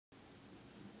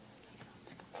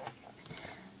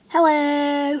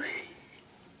Hello!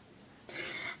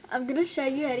 I'm going to show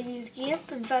you how to use Gimp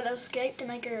and Photoscape to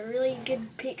make a really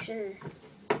good picture.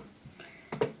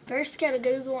 First, go to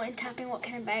Google and type in what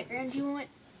kind of background you want.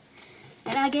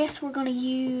 And I guess we're going to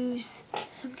use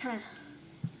some kind of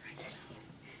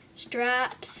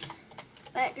stripes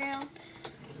background.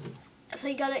 So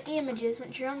you go to Images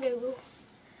once you're on Google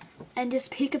and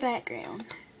just pick a background.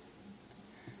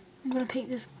 I'm going to pick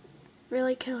this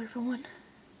really colorful one.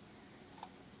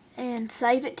 And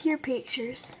save it to your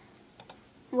pictures.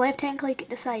 Left hand click it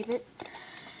to save it.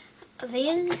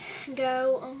 Then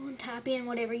go on, type in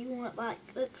whatever you want. Like,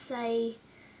 let's say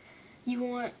you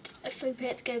want a Foo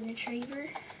Pets Golden Retriever.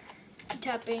 You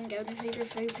type in Golden Retriever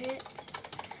Foo Pets.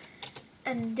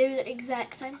 And do the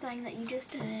exact same thing that you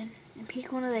just did. And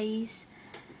pick one of these.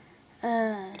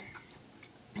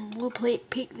 We'll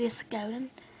pick this golden.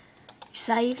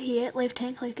 Save hit. Left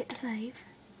hand click it to save.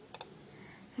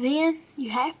 Then you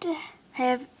have to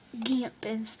have Gimp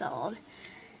installed.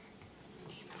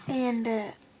 And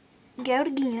go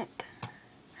to Gimp.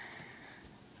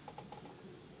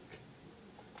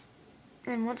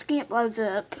 And once Gimp loads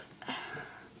up,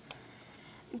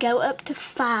 go up to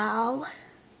File.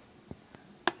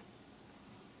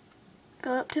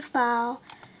 Go up to File,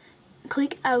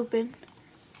 click Open,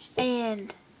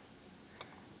 and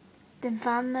then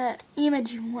find the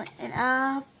image you want.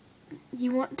 And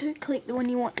you want to click the one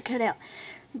you want to cut out.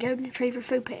 Golden Retriever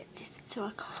Foo Pets. So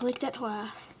I click that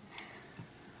twice.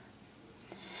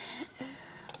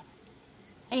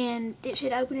 And it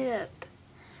should open it up.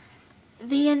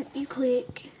 Then you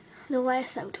click the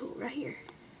lasso tool right here.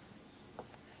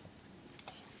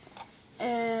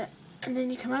 And then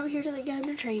you come over here to the Golden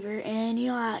Retriever and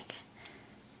you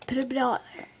put a dot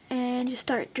there and just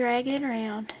start dragging it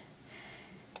around.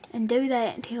 And do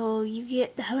that until you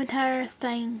get the whole entire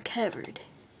thing covered.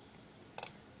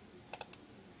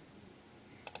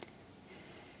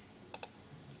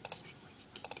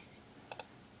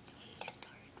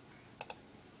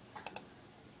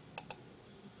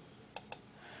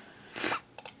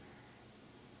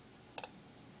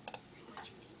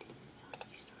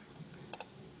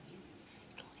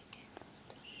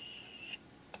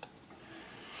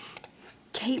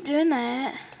 Keep doing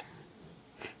that.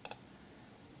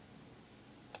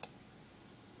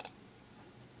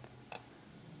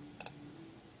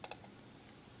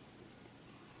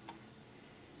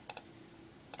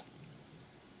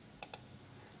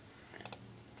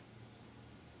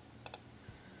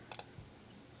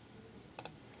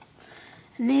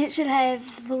 And then it should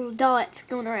have little dots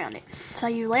going around it. So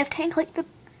you left hand click the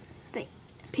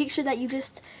picture that you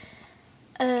just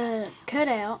cut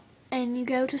out, and you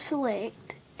go to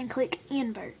select and click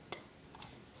invert.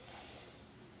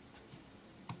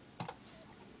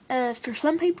 For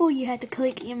some people you have to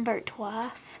click invert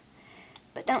twice,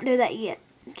 but don't do that yet.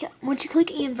 Once you click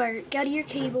invert, go to your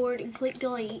keyboard and click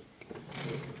delete,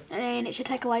 and it should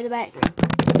take away the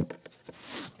background.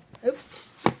 Oops.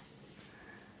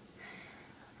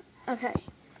 Okay,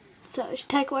 so it should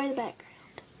take away the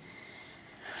background.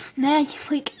 Now you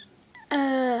click,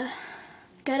 go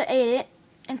to edit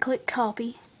and click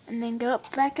copy, and then go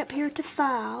back up here to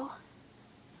file,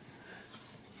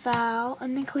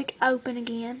 and then click open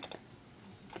again.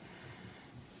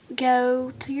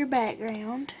 Go to your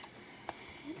background,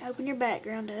 open your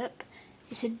background up.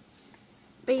 It should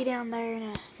be down there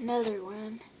in another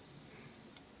one.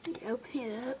 You open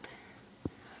it up.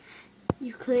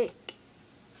 You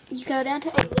go down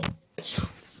to edit.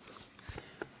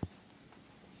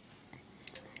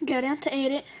 Go down to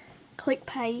edit, click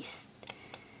paste,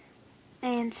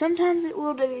 and sometimes it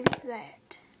will do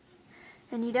that,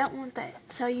 and you don't want that,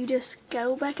 so you just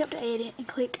go back up to edit and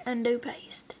click undo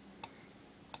paste.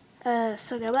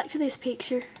 So go back to this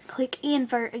picture, click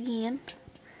invert again.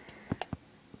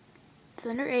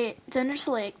 It's under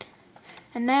select,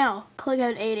 and now go to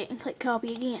edit and click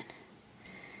copy again.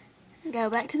 Go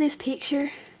back to this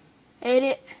picture,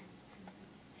 edit,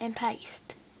 and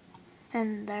paste.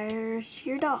 And there's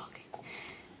your dog.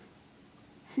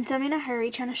 Since I'm in a hurry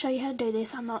trying to show you how to do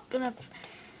this, I'm not going to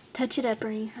touch it up or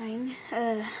anything.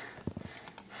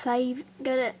 Save,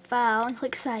 go to File and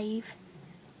click Save.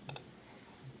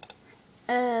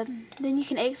 Then you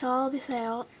can X all this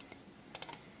out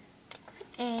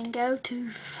and go to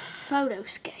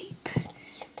Photoscape.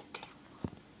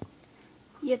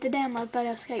 You have to download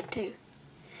Photoscape too.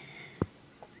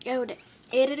 Go to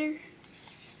Editor,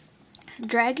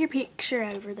 drag your picture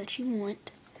over that you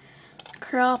want,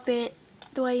 crop it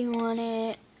the way you want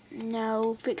it,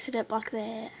 fix it up like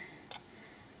that.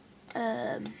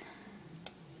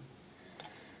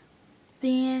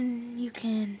 Then you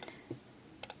can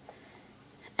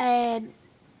add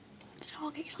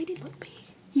dog actually did look big.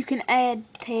 You can add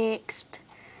text.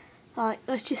 Like,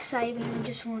 let's just say we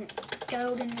just want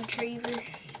golden retriever.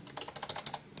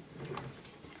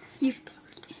 You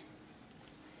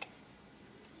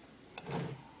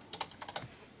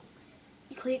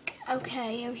click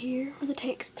OK over here for the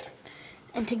text.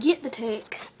 And to get the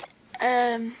text,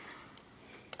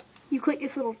 you click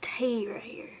this little T right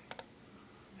here.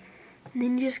 And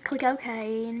then you just click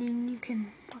OK, and then you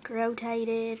can like rotate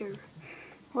it or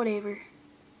whatever.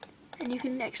 And you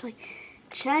can actually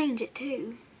change it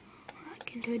too,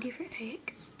 like into a different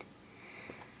text.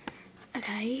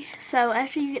 Okay, so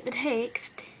after you get the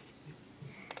text,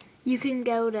 you can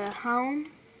go to Home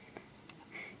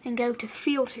and go to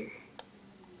Filter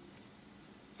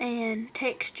and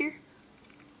Texture.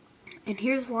 And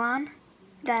here's line,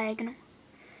 diagonal,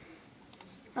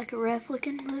 like a rough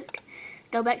looking look.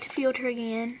 Go back to Filter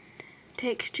again,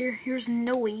 Texture, here's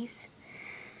Noise.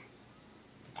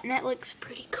 And that looks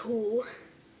pretty cool.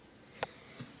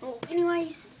 Well,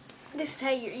 anyways, this is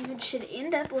how your image should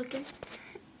end up looking.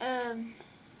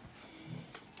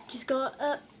 Just go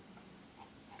up.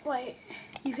 Wait,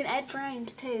 you can add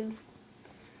frames too.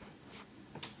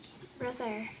 Right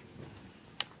there.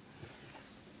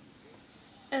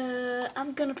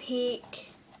 I'm gonna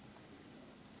pick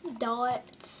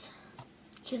dots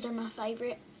because they're my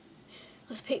favorite.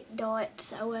 Let's pick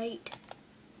dots 08.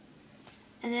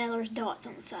 And then there's dots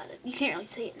on the side of it. You can't really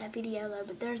see it in that video though,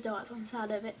 but there's dots on the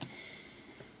side of it.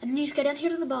 And then you just go down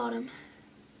here to the bottom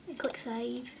and click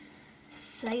save,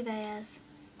 save as,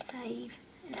 save,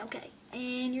 and OK.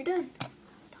 And you're done.